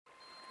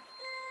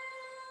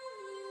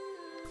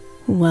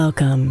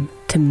Welcome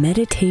to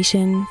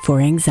Meditation for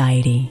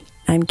Anxiety.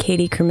 I'm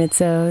Katie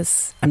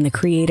Kermitzos. I'm the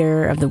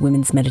creator of the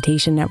Women's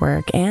Meditation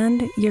Network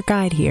and your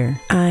guide here.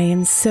 I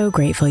am so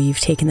grateful you've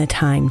taken the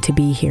time to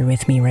be here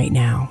with me right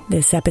now.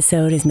 This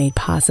episode is made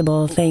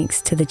possible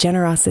thanks to the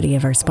generosity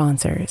of our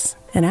sponsors.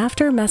 And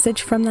after a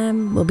message from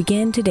them, we'll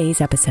begin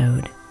today's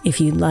episode. If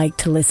you'd like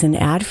to listen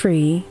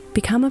ad-free,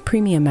 become a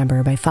premium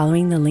member by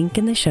following the link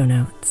in the show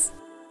notes.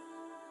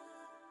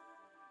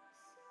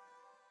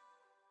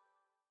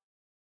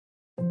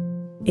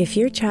 If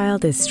your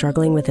child is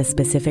struggling with a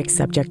specific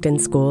subject in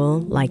school,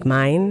 like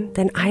mine,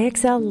 then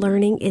IXL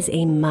Learning is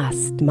a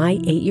must. My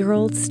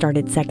 8-year-old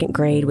started second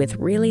grade with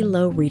really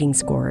low reading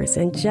scores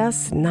and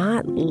just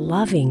not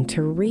loving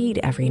to read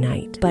every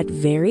night. But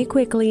very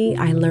quickly,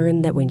 I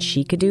learned that when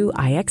she could do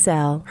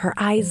IXL, her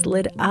eyes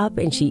lit up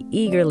and she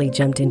eagerly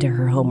jumped into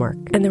her homework.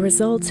 And the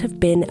results have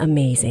been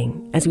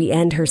amazing. As we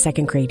end her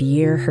second grade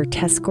year, her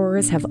test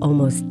scores have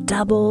almost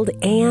doubled,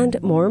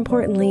 and more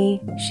importantly,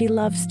 she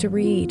loves to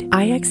read.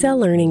 IXL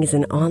Learning is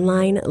an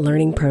online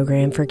learning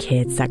program for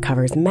kids that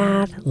covers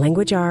math,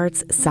 language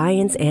arts,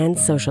 science, and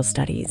social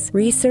studies.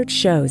 Research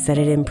shows that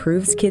it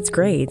improves kids'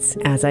 grades,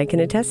 as I can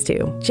attest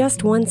to.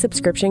 Just one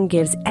subscription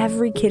gives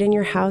every kid in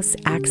your house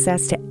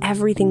access to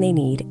everything they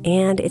need,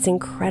 and it's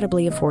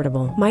incredibly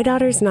affordable. My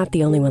daughter's not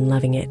the only one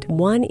loving it.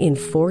 1 in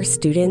 4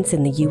 students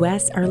in the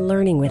U.S. are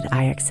learning with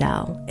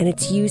IXL, and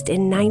it's used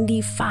in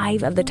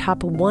 95 of the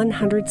top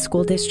 100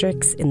 school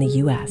districts in the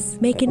U.S.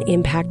 Make an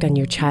impact on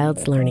your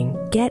child's learning.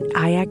 Get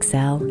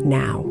IXL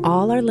now.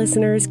 All our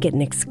listeners get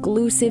an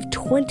exclusive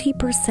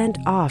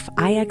 20% off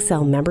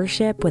IXL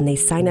membership when they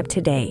sign up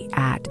today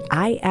at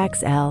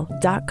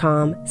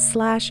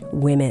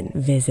IXL.com/women.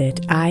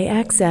 Visit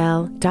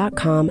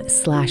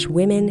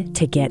IXL.com/women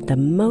to get the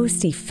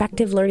most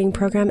effective learning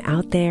program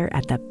out there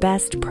at the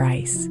best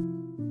price.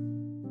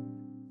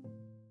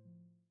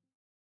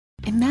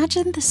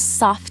 Imagine the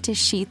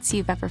softest sheets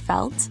you've ever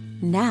felt.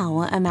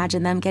 Now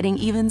imagine them getting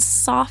even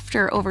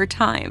softer over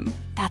time.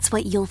 That's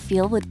what you'll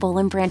feel with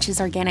Boll &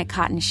 Branch's organic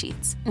cotton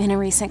sheets. In a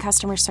recent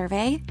customer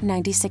survey,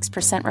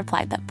 96%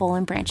 replied that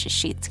Boll & Branch's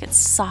sheets get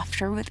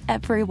softer with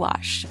every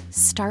wash.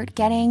 Start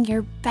getting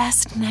your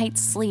best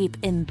night's sleep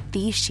in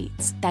these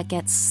sheets that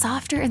get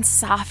softer and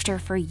softer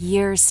for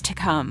years to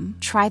come.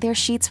 Try their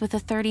sheets with a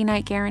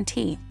 30-night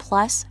guarantee,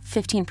 plus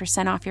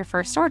 15% off your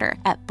first order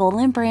at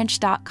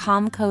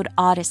bollandbranch.com code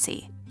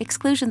Odyssey.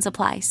 Exclusions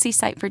apply. See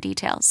site for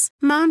details.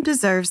 Mom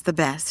deserves the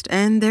best,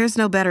 and there's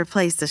no better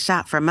place to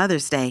shop for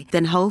Mother's Day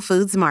than Whole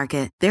Foods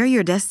Market. They're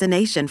your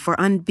destination for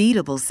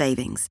unbeatable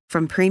savings,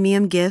 from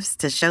premium gifts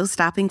to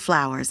show-stopping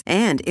flowers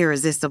and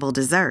irresistible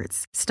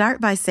desserts.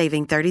 Start by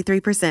saving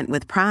 33%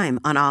 with Prime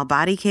on all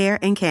body care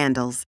and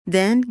candles.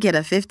 Then get a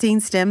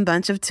 15-stem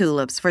bunch of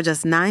tulips for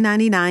just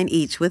 $9.99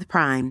 each with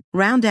Prime.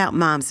 Round out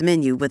Mom's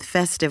menu with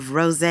festive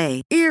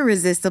rosé,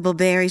 irresistible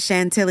berry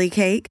chantilly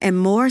cake, and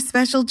more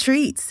special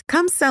treats.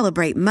 Come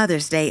celebrate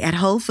Mother's Day at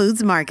Whole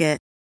Foods Market.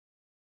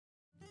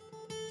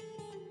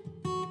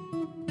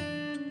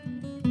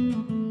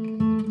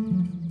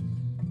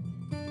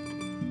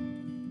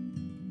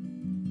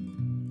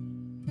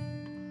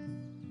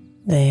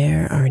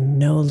 There are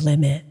no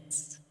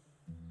limits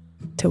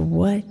to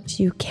what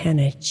you can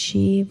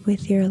achieve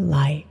with your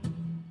life,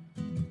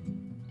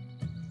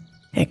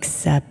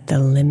 except the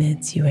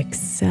limits you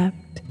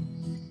accept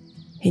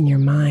in your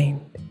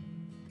mind.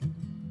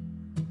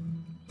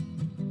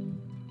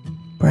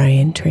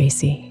 Brian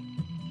Tracy.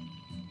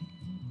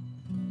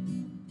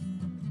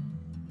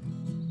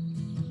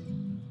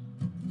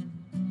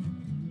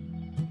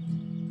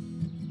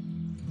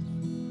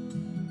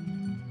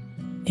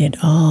 It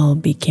all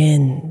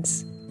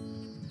begins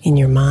in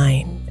your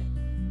mind.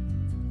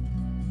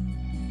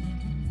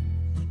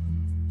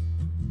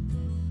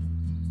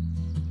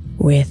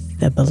 With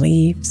the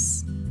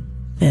beliefs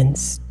and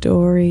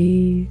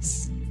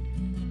stories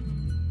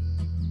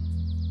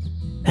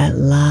that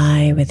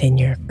lie within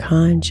your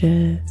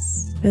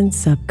conscious and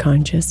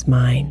subconscious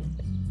mind.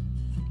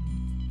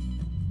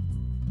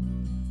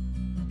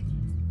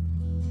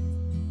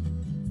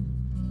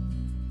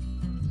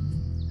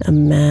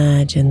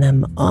 Imagine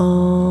them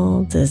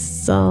all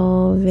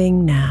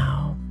dissolving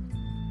now.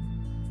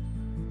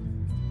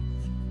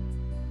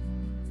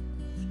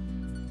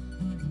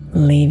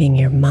 Leaving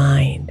your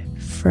mind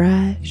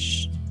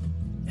fresh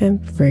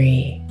and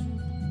free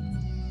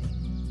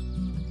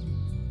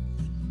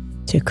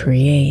to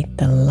create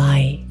the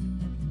life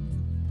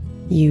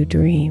you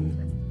dream.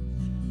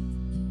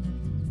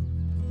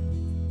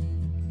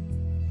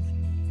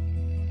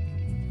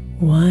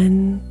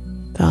 One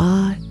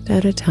thought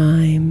at a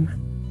time.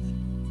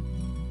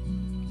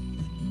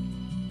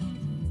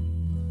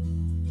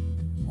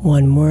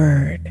 One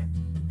word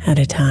at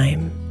a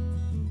time.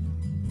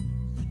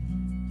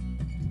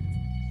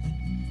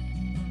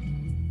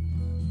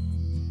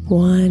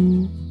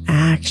 One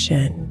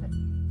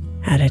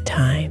action at a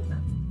time.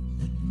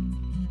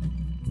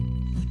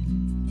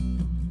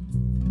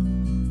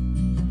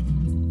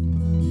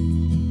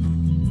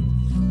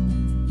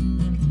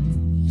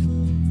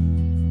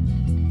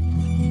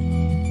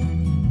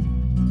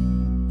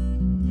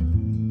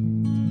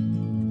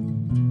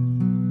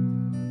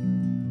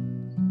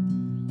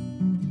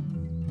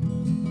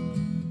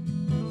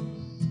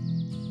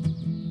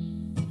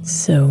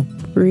 So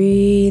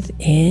breathe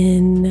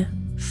in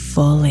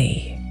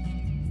fully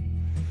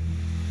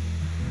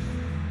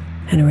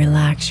and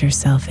relax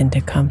yourself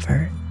into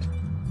comfort.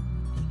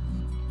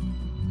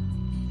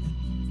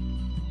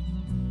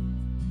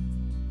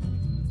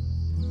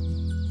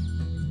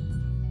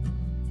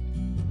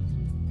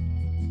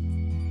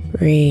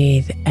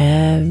 Breathe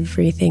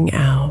everything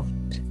out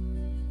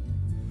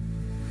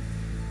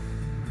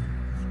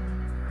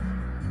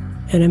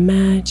and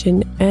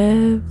imagine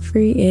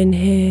every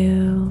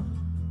inhale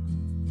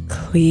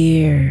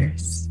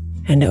clears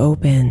and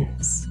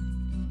opens,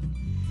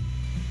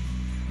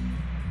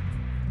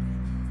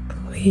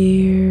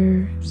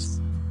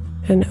 clears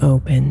and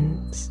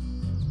opens.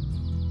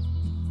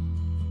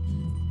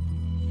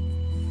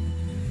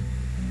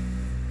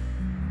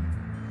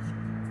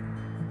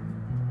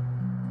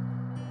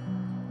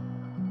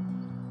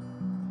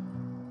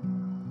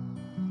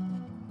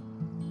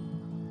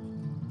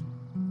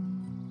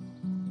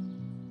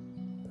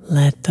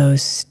 Let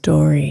those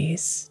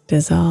stories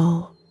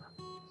dissolve.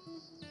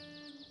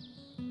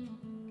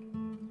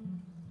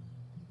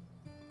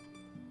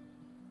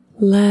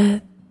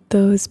 Let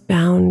those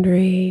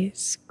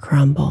boundaries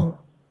crumble.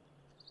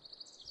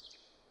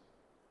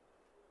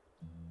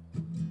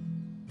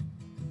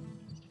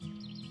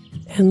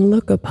 And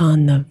look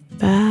upon the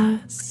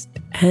vast,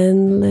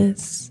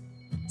 endless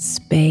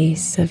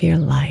space of your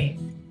life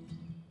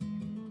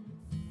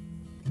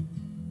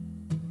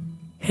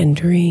and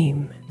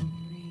dream.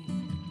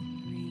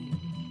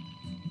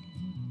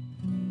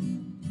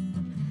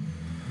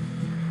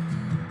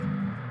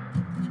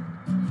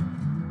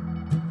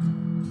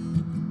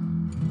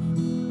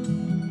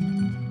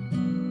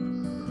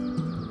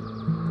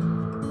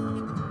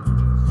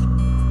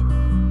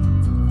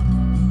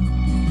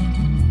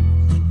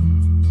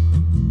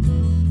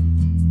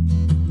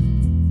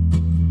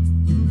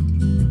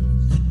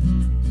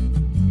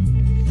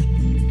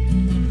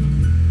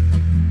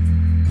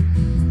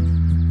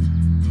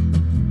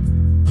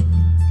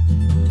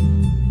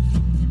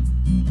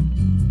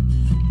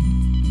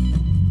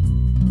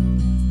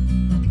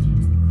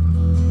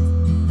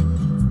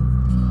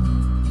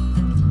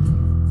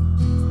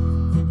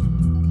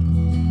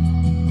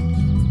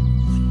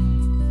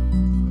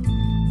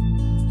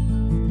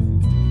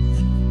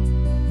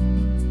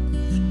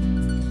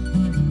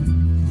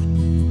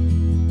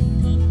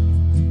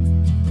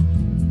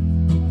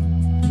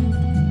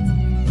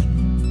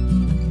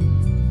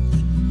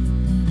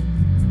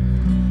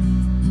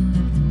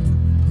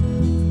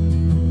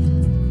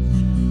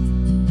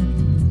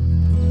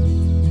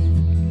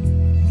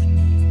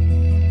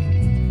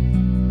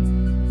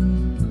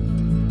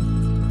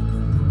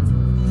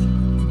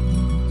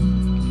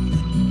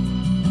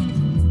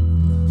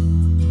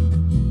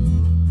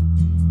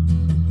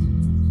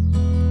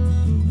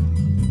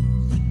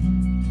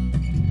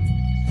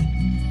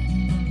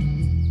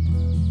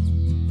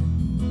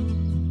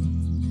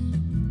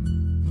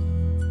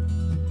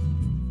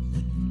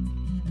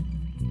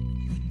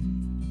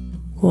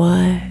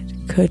 What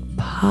could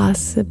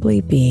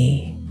possibly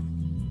be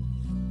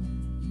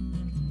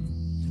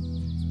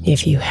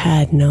if you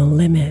had no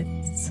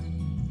limits?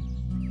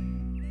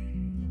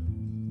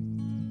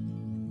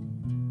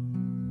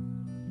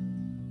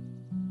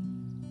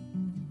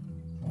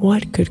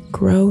 What could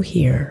grow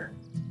here?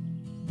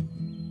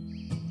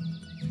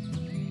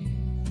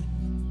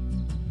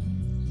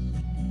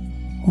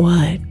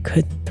 What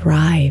could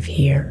thrive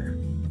here?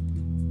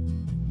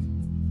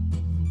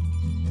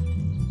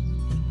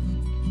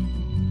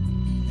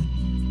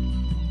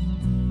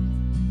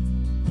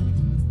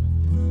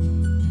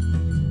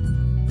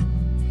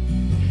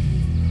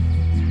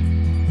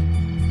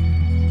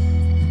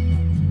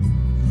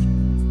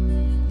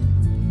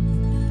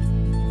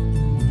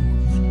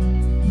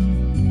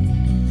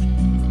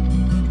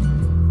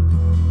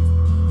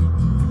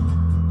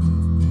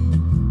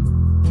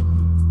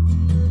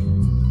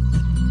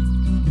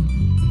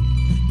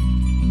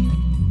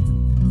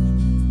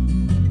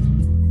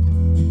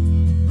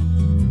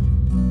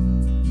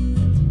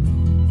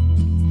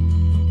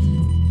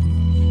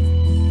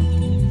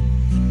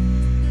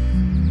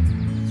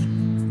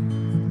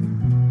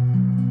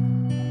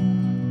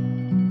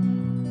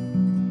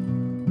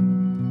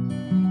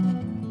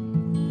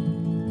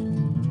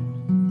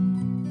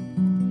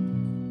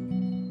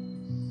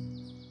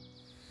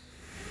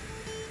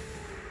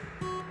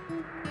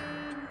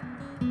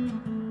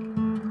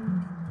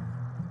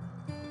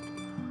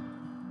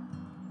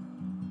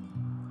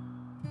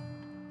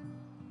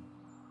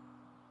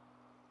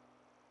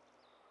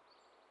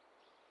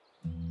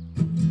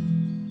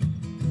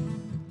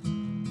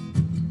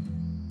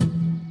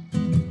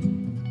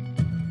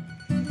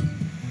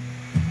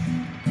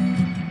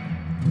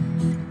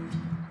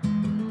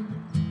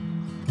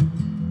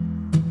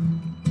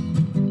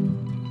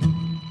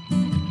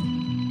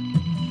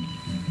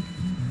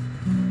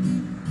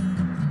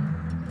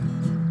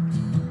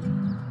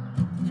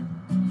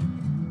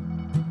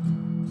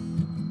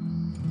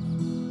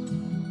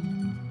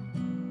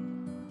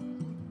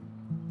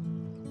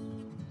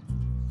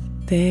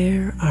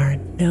 There are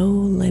no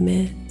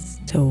limits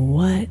to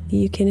what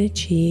you can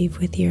achieve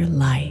with your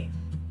life.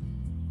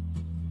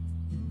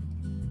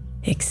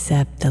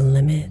 Accept the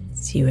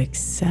limits you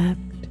accept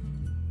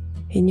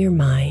in your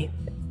mind.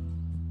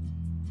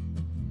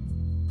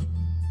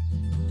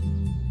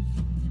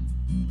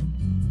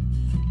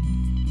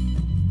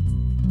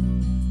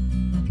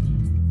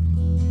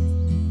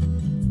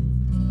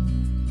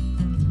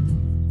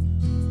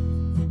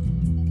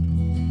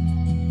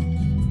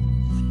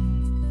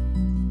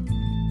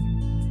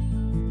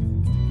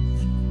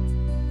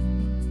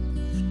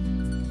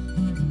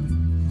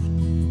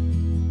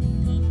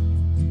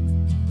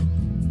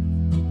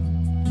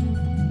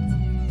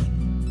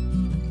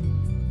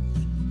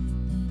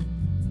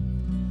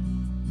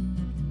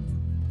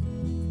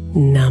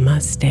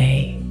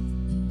 Namaste,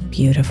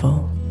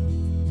 beautiful.